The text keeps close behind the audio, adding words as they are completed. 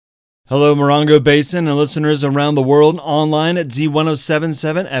Hello, Morongo Basin and listeners around the world online at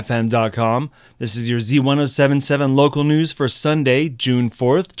Z107.7fm.com. This is your Z107.7 local news for Sunday, June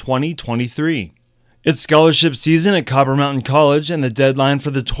 4th, 2023. It's scholarship season at Copper Mountain College, and the deadline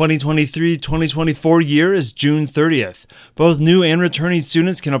for the 2023-2024 year is June 30th. Both new and returning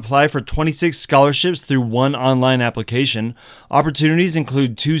students can apply for 26 scholarships through one online application. Opportunities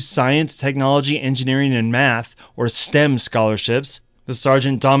include 2 science, technology, engineering, and math, or STEM scholarships. The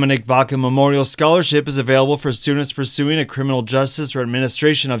Sergeant Dominic Vaca Memorial Scholarship is available for students pursuing a criminal justice or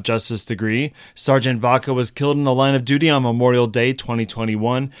administration of justice degree. Sergeant Vaca was killed in the line of duty on Memorial Day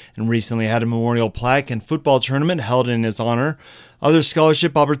 2021 and recently had a memorial plaque and football tournament held in his honor. Other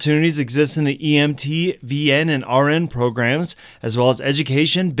scholarship opportunities exist in the EMT, VN, and RN programs, as well as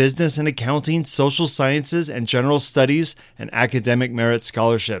education, business and accounting, social sciences, and general studies, and academic merit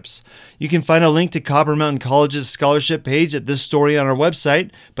scholarships. You can find a link to Copper Mountain College's scholarship page at this story on our website,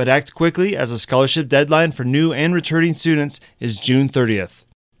 but act quickly as a scholarship deadline for new and returning students is June 30th.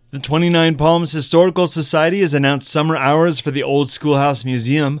 The 29 Palms Historical Society has announced summer hours for the Old Schoolhouse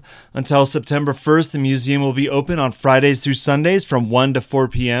Museum. Until September 1st, the museum will be open on Fridays through Sundays from 1 to 4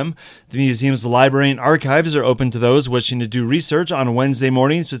 p.m. The museum's library and archives are open to those wishing to do research on Wednesday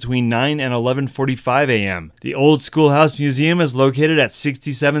mornings between 9 and 11:45 a.m. The Old Schoolhouse Museum is located at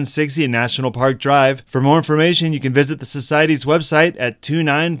 6760 National Park Drive. For more information, you can visit the Society's website at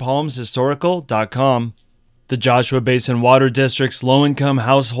 29palmshistorical.com. The Joshua Basin Water District's Low-Income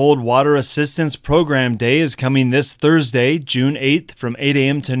Household Water Assistance Program Day is coming this Thursday, June 8th from 8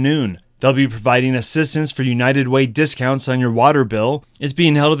 a.m. to noon. They'll be providing assistance for United Way discounts on your water bill. It's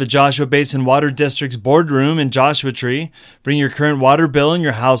being held at the Joshua Basin Water District's boardroom in Joshua Tree. Bring your current water bill and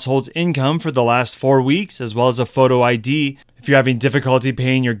your household's income for the last 4 weeks, as well as a photo ID. If you're having difficulty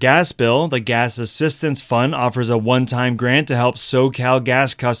paying your gas bill, the Gas Assistance Fund offers a one-time grant to help SoCal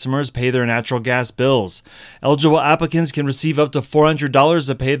gas customers pay their natural gas bills. Eligible applicants can receive up to $400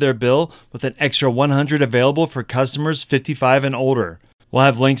 to pay their bill, with an extra $100 available for customers 55 and older. We'll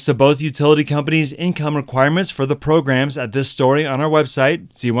have links to both utility companies' income requirements for the programs at this story on our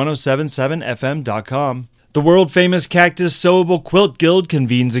website, Z107.7fm.com. The world-famous Cactus Sewable Quilt Guild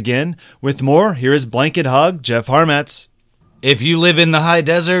convenes again. With more, here is Blanket Hog Jeff Harmetz. If you live in the high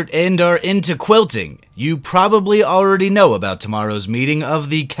desert and are into quilting, you probably already know about tomorrow's meeting of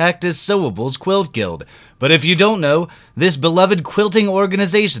the Cactus Sewables Quilt Guild. But if you don't know, this beloved quilting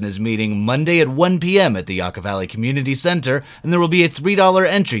organization is meeting Monday at 1 p.m. at the Yucca Valley Community Center, and there will be a $3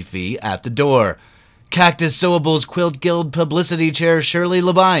 entry fee at the door. Cactus Sewables Quilt Guild Publicity Chair Shirley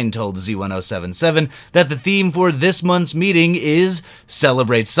Labine told Z107.7 that the theme for this month's meeting is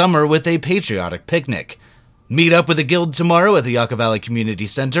Celebrate Summer with a Patriotic Picnic. Meet up with the Guild tomorrow at the Yucca Valley Community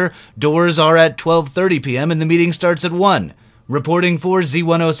Center. Doors are at 12:30 p.m. and the meeting starts at 1. Reporting for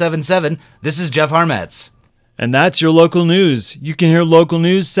Z107.7, this is Jeff Harmetz. And that's your local news. You can hear local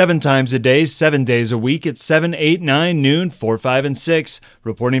news 7 times a day, 7 days a week at 7, 8, 9, noon, 4, 5, and 6.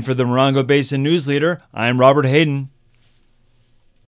 Reporting for the Morongo Basin News Leader, I'm Robert Hayden.